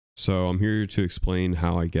So I'm here to explain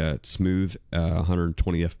how I get smooth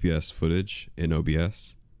 120 FPS footage in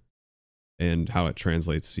OBS and how it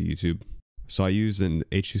translates to YouTube. So I use an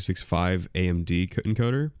H.265 AMD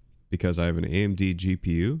encoder because I have an AMD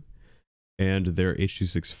GPU and their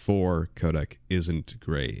H.264 codec isn't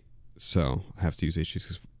great. So I have to use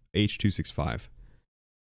H.265.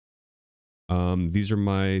 These are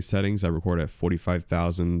my settings. I record at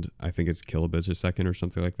 45,000, I think it's kilobits a second or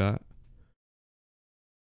something like that.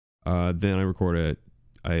 Then I record it.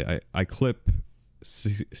 I clip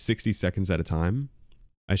 60 seconds at a time.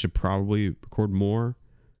 I should probably record more,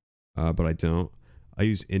 but I don't. I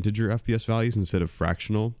use integer FPS values instead of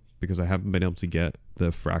fractional because I haven't been able to get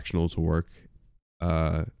the fractional to work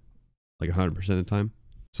like 100% of the time.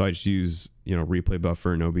 So I just use, replay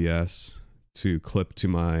buffer in OBS to clip to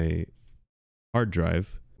my hard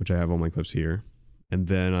drive, which I have all my clips here. And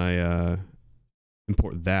then I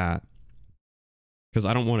import that because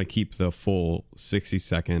I don't want to keep the full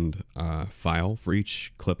 60-second file for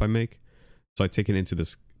each clip I make. So I take it into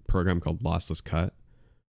this program called Lossless Cut.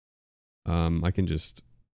 I can just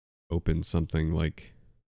open something like,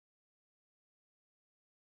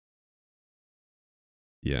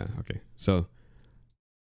 yeah, okay. So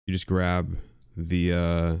you just grab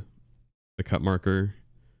the cut marker,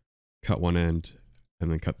 cut one end, and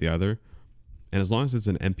then cut the other. And as long as it's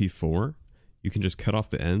an MP4, you can just cut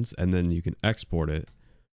off the ends and then you can export it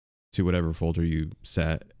to whatever folder you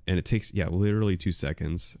set. And it takes, literally 2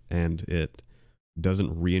 seconds, and it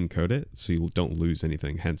doesn't re-encode it, so you don't lose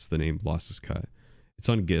anything, hence the name Lossless Cut. It's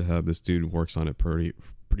on GitHub. This dude works on it pretty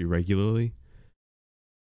regularly.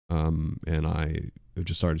 And I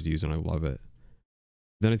just started to use it and I love it.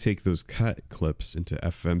 Then I take those cut clips into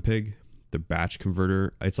ffmpeg, the batch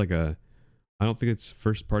converter. It's like I don't think it's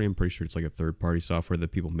first party. I'm pretty sure it's like a third party software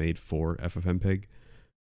that people made for ffmpeg.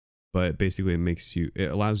 But basically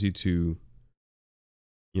it allows you to,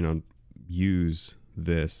 use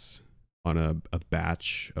this on a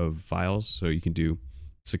batch of files. So you can do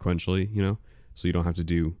sequentially, so you don't have to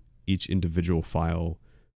do each individual file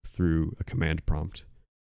through a command prompt.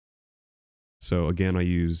 So again, I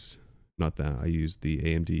use the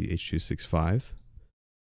AMD H.265.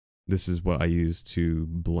 This is what I use to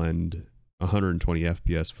blend 120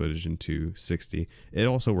 FPS footage into 60. It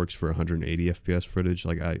also works for 180 FPS footage.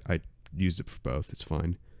 Like I used it for both. It's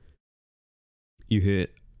fine. You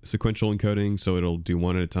hit sequential encoding, so it'll do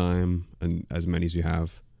one at a time and as many as you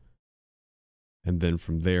have. And then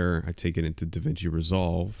from there, I take it into DaVinci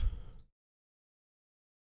Resolve,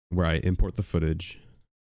 where I import the footage.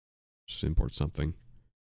 Just import something.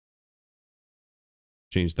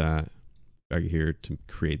 Change that back here to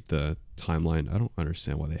create the timeline. I don't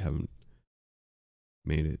understand why they haven't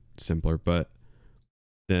made it simpler, but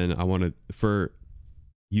then I want to, for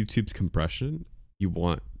YouTube's compression, you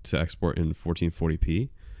want to export in 1440p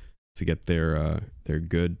to get their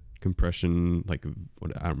good compression, like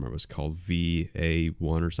what I don't remember what it's called, VA1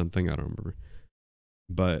 or something. I don't remember.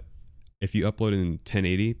 But if you upload in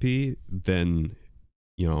 1080p, then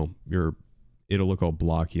it'll look all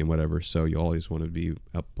blocky and whatever. So you always want to be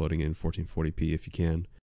uploading in 1440p if you can.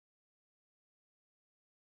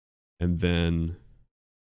 And then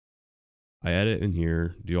I edit in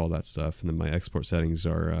here, do all that stuff, and then my export settings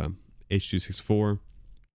are H.264,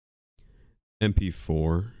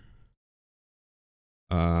 MP4,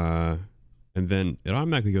 and then it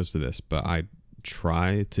automatically goes to this, but I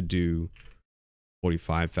try to do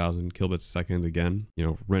 45,000 kilobits a second again,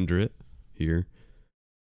 render it here,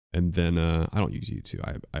 and then I don't use YouTube,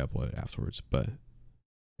 I upload it afterwards, but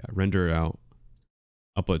render it out,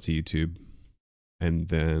 upload to YouTube, and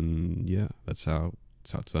then that's how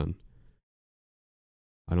it's done.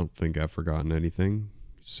 I don't think I've forgotten anything.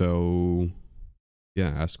 So,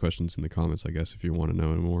 ask questions in the comments, I guess, if you want to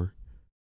know more.